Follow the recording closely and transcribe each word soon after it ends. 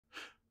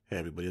Hey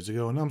everybody, how's it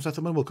going? I'm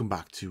Sethum and welcome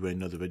back to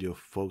another video,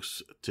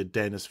 folks.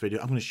 Today in this video,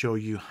 I'm going to show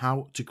you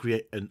how to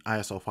create an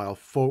ISO file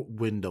for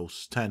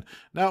Windows 10.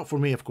 Now, for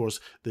me, of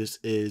course, this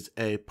is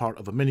a part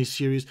of a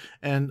mini-series,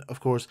 and of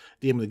course,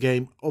 the aim of the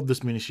game of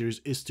this mini-series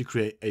is to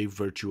create a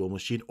virtual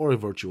machine or a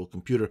virtual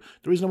computer.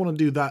 The reason I want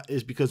to do that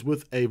is because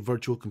with a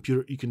virtual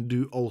computer, you can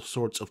do all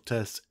sorts of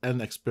tests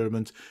and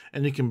experiments,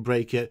 and you can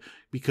break it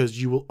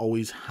because you will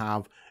always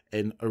have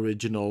an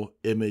original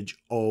image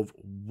of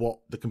what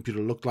the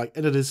computer looked like,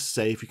 and it is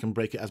safe. You can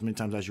break it as many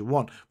times as you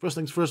want. First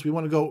things first, we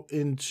want to go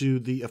into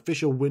the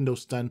official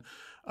Windows 10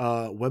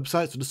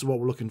 website. So this is what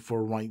we're looking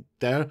for right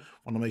there.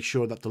 Want to make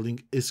sure that the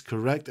link is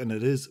correct, and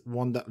it is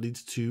one that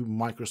leads to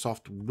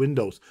Microsoft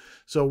Windows.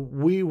 So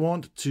we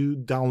want to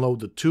download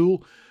the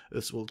tool.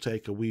 This will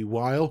take a wee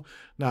while.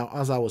 Now,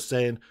 as I was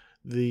saying,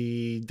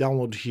 the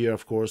download here,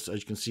 of course, as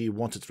you can see,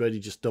 once it's ready,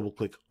 just double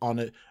click on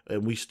it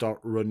and we start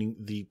running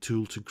the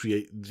tool to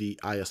create the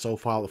ISO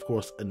file. Of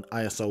course, an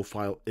ISO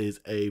file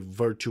is a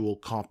virtual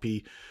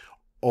copy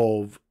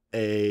of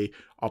a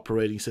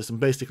operating system,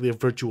 basically a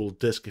virtual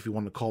disk, if you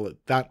want to call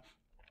it that.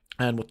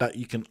 And with that,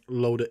 you can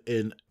load it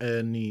in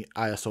any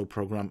ISO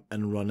program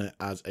and run it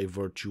as a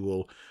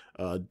virtual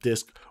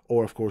disk,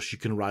 or of course you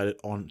can write it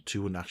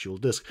onto an actual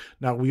disk.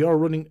 Now we are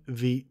running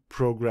the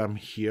program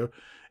here.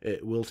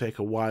 It will take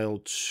a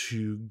while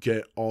to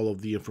get all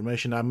of the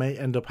information. I may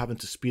end up having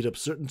to speed up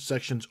certain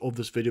sections of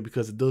this video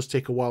because it does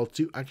take a while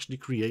to actually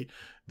create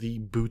the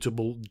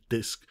bootable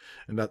disk,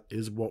 and that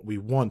is what we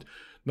want.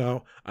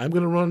 Now I'm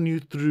going to run you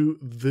through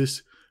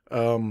this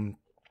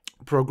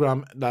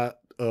program that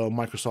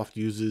Microsoft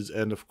uses,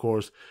 and of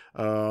course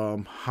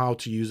how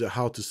to use it,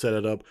 how to set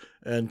it up,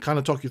 and kind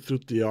of talk you through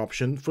the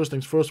option. First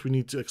things first, we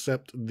need to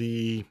accept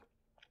the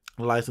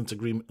license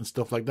agreement and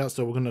stuff like that,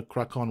 so we're going to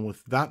crack on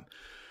with that.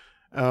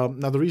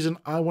 Now the reason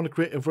I want to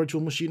create a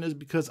virtual machine is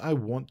because I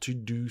want to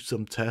do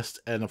some tests,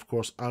 and of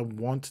course I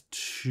want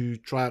to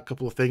try a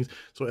couple of things.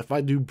 So if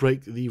I do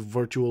break the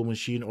virtual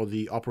machine or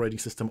the operating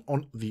system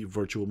on the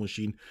virtual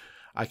machine,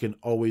 I can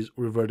always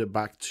revert it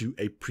back to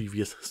a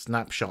previous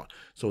snapshot.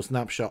 So a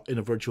snapshot in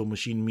a virtual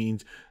machine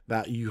means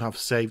that you have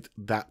saved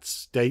that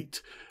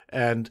state,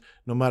 and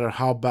no matter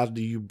how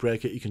badly you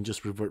break it, you can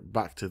just revert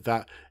back to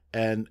that,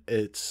 and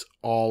it's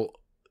all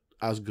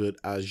as good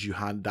as you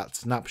had that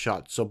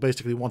snapshot. So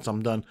basically, once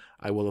I'm done,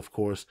 I will of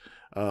course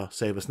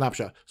save a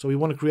snapshot. So we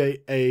want to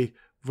create a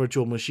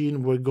virtual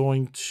machine. We're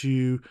going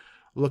to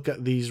look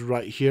at these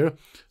right here.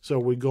 So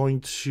we're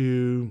going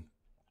to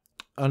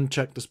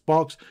uncheck this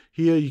box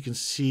here. You can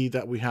see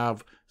that we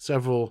have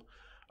several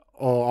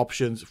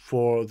options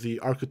for the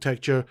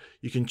architecture.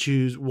 You can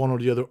choose one or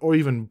the other, or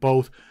even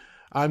both.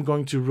 I'm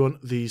going to run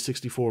the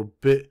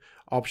 64-bit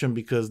option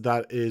because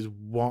that is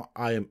what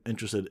I am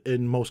interested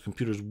in. Most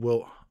computers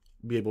will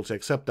be able to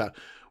accept that.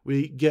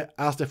 We get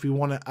asked if we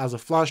want it as a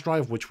flash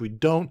drive, which we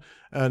don't,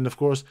 and of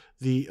course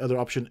the other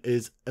option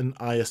is an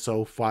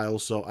ISO file.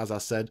 So as I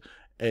said,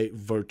 a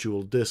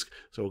virtual disk.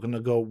 So we're going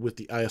to go with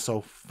the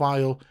ISO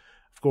file.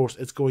 Of course,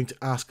 it's going to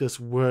ask us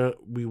where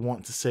we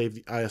want to save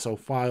the ISO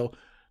file.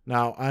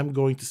 Now I'm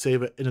going to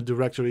save it in a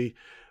directory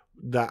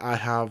that I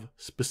have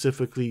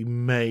specifically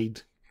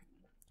made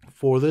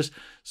for this.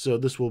 So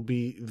this will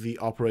be the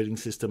operating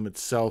system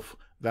itself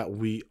that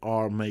we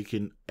are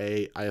making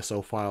a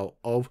ISO file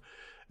of,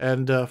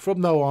 and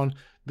from now on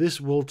this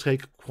will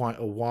take quite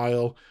a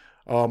while.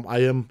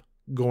 I am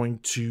going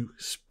to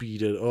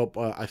speed it up.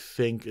 I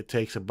think it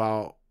takes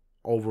about,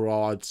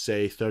 overall, I'd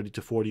say 30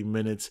 to 40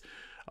 minutes.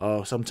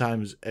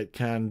 Sometimes it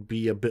can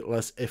be a bit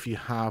less if you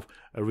have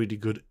a really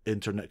good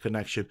internet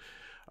connection.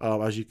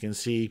 As you can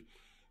see,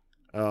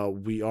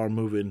 we are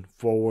moving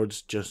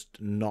forwards,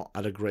 just not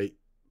at a great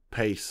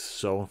pace.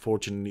 So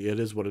unfortunately, it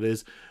is what it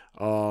is.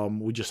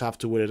 We just have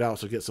to wait it out.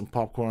 So get some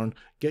popcorn,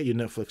 get your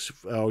Netflix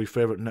or your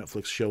favorite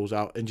Netflix shows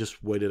out, and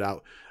just wait it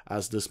out,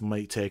 as this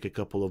might take a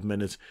couple of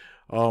minutes.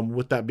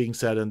 With that being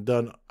said and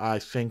done, I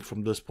think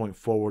from this point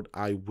forward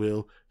I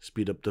will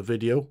speed up the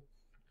video.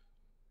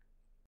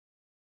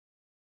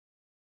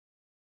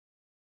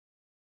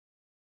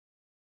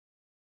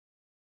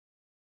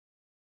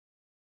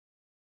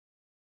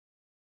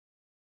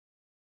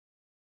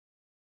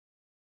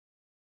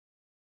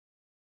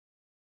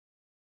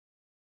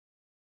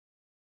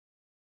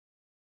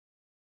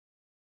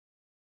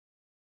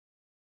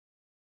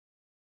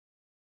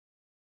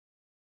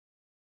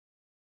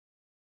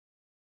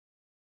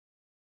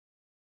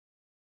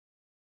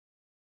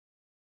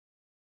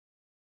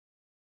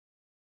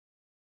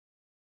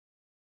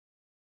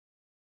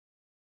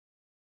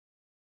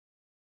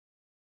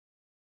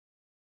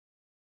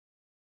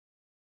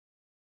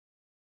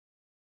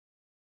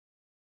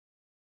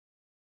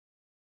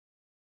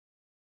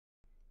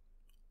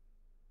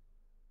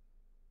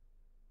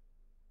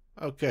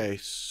 Okay,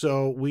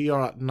 so we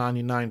are at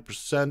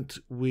 99%.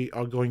 We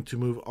are going to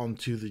move on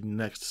to the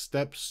next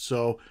step.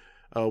 So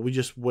we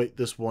just wait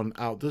this one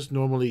out. This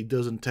normally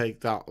doesn't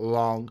take that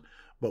long,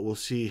 but we'll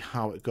see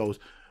how it goes.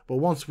 But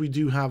once we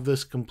do have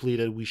this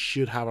completed, we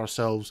should have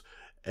ourselves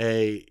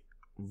a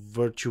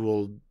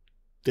virtual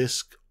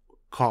disk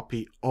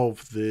copy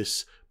of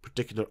this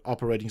particular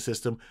operating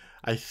system.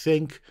 I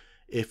think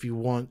if you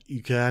want,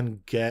 you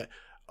can get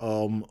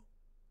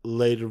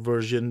later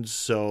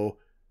versions, or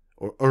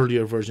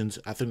earlier versions.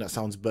 I think that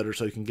sounds better.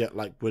 So you can get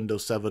like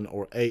Windows 7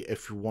 or 8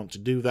 if you want to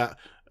do that,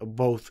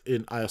 both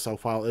in ISO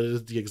file. It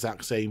is the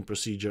exact same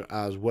procedure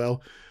as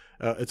well.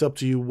 It's up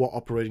to you what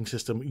operating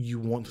system you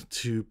want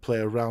to play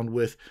around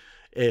with,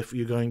 if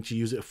you're going to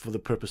use it for the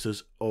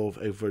purposes of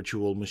a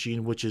virtual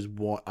machine, which is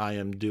what I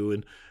am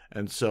doing.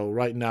 And so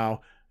right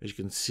now, as you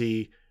can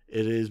see,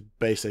 it is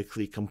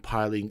basically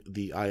compiling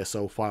the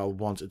ISO file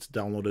once it's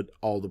downloaded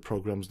all the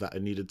programs that I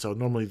needed. So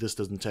normally this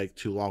doesn't take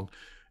too long.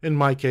 In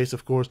my case,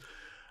 of course,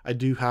 I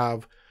do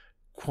have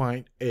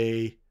quite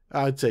a,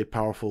 I'd say,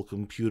 powerful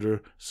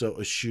computer, so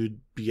it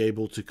should be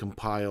able to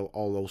compile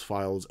all those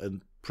files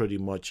and pretty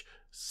much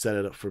set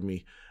it up for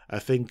me. I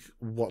think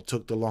what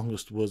took the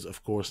longest was,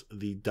 of course,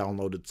 the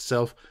download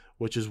itself,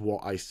 which is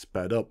what I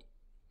sped up.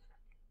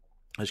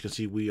 As you can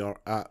see, we are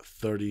at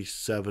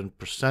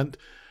 37%.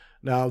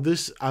 Now,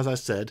 this, as I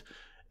said,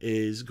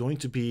 is going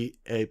to be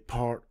a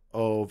part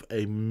of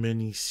a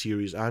mini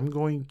series. I'm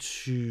going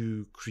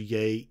to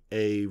create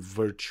a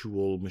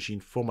virtual machine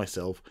for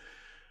myself.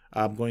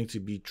 I'm going to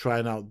be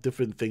trying out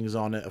different things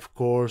on it. Of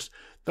course,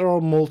 there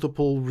are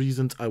multiple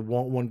reasons I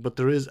want one, but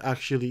there is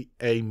actually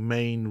a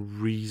main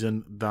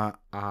reason that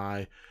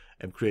I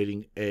am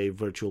creating a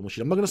virtual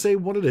machine. I'm not going to say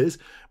what it is,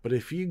 but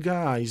if you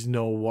guys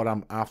know what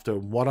I'm after,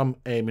 what I'm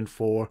aiming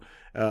for,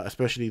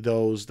 especially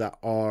those that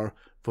are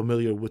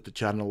familiar with the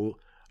channel,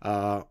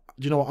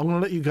 you know what, I'm going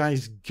to let you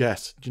guys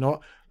guess. You know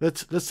what,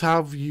 let's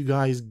have you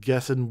guys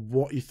guessing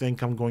what you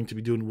think I'm going to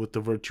be doing with the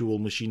virtual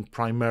machine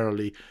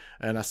primarily.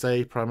 And I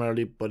say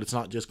primarily, but it's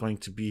not just going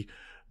to be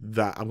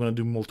that. I'm going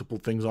to do multiple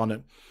things on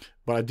it,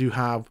 but I do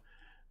have,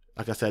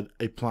 like I said,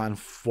 a plan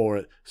for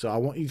it. So I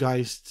want you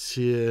guys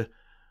to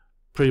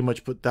pretty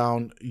much put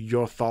down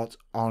your thoughts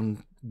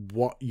on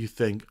what you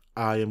think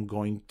I am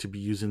going to be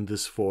using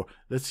this for.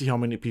 Let's see how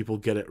many people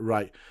get it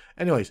right.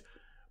 Anyways,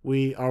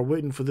 we are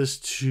waiting for this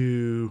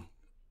to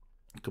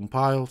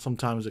compile.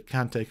 Sometimes it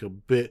can take a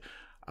bit.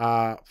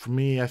 For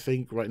me, I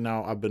think right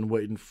now I've been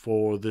waiting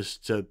for this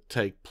to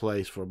take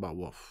place for about,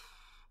 what,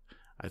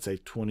 I'd say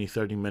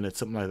 20-30 minutes,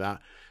 something like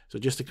that. So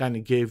just to kind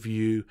of give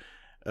you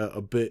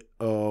a bit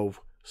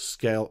of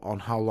scale on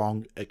how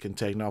long it can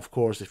take. Now, of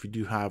course, if you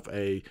do have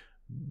a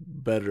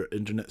better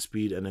internet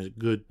speed and a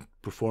good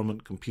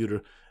performant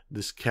computer,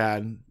 this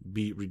can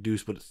be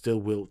reduced, but it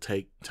still will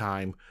take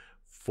time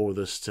for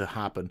this to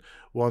happen.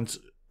 Once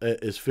it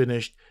is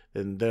finished,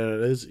 then there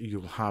it is.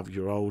 You'll have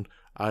your own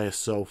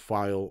ISO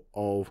file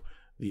of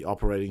the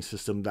operating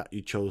system that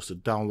you chose to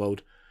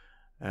download.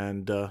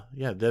 And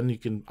yeah, then you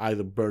can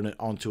either burn it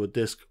onto a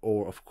disk,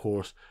 or of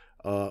course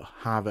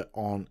have it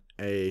on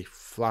a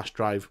flash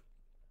drive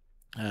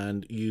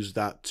and use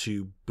that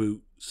to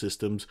boot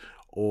systems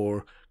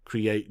or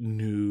create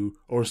new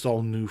or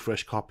install new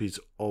fresh copies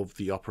of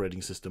the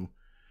operating system.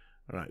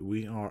 All right,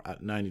 we are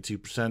at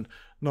 92%.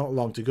 Not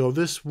long to go.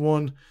 This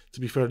one,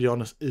 to be fairly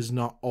honest, is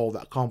not all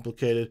that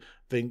complicated.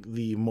 I think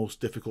the most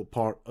difficult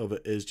part of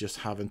it is just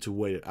having to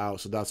wait it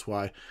out. So that's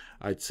why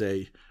I'd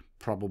say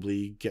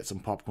probably get some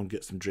popcorn,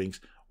 get some drinks,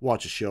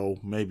 watch a show,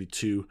 maybe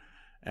two,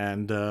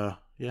 and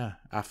yeah,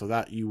 after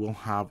that you will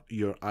have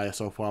your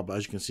ISO file. But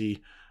as you can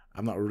see,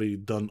 I've not really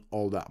done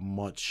all that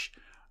much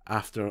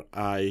after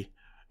I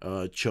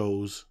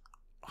chose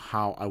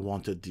how I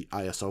wanted the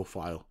ISO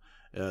file.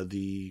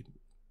 The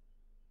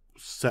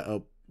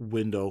setup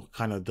window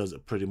kind of does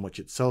it pretty much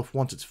itself.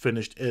 Once it's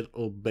finished,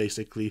 it'll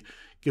basically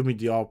give me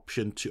the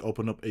option to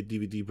open up a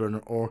DVD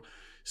burner or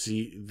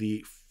see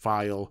the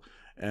file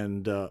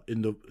and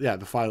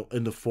the file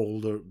in the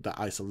folder that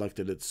I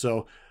selected it.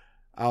 So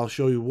I'll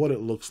show you what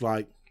it looks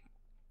like,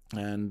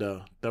 and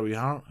there we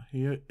are.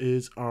 Here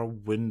is our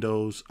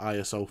Windows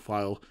ISO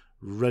file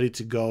ready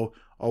to go.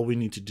 All we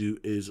need to do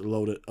is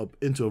load it up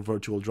into a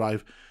virtual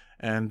drive.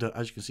 And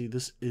as you can see,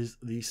 this is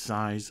the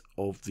size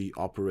of the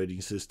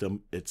operating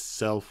system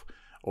itself,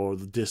 or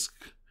the disk.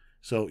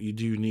 So you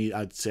do need,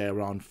 I'd say,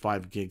 around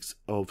 5 gigs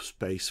of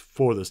space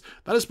for this.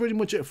 That is pretty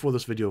much it for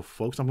this video,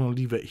 folks. I'm going to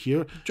leave it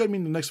here. Join me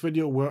in the next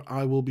video where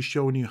I will be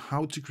showing you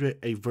how to create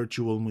a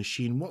virtual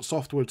machine, what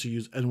software to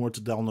use and where to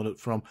download it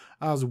from,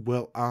 as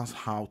well as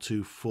how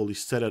to fully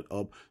set it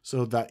up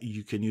so that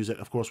you can use it.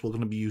 Of course, we're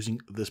going to be using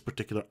this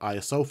particular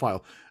ISO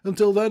file.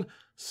 Until then,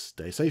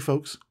 stay safe,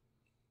 folks.